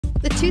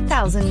The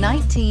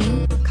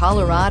 2019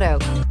 Colorado.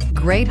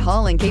 Great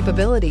hauling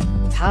capability,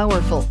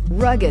 powerful,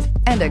 rugged,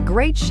 and a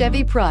great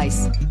Chevy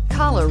price.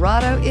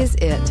 Colorado is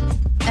it,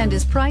 and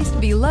is priced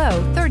below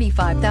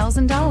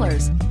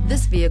 $35,000.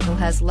 This vehicle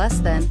has less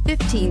than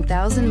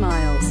 15,000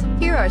 miles.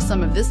 Here are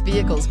some of this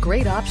vehicle's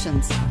great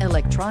options: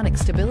 electronic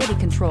stability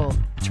control,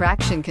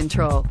 traction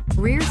control,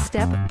 rear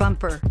step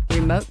bumper,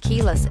 remote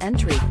keyless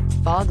entry,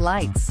 fog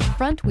lights,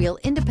 front wheel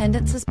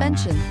independent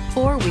suspension,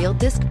 four-wheel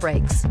disc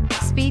brakes,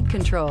 speed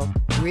control,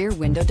 rear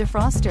window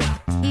defroster,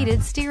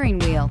 heated steering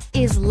wheel.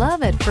 Is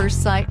love at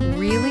first sight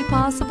really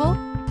possible?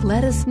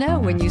 Let us know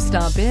when you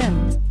stop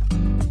in.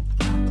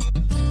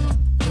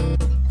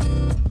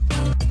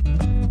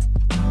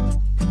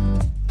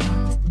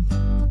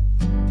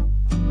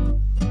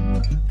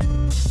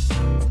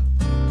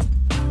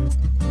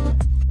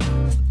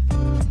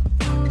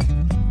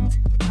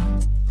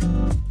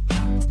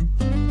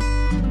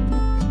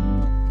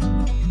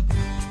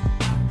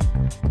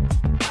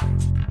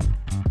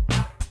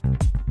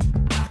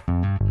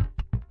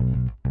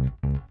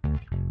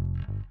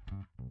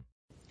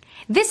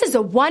 This is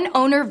a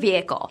one-owner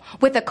vehicle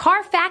with a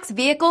Carfax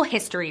Vehicle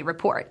History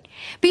Report.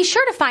 Be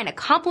sure to find a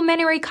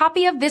complimentary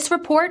copy of this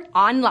report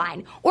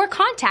online or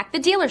contact the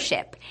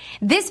dealership.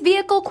 This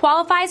vehicle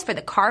qualifies for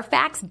the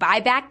Carfax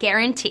Buyback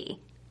Guarantee.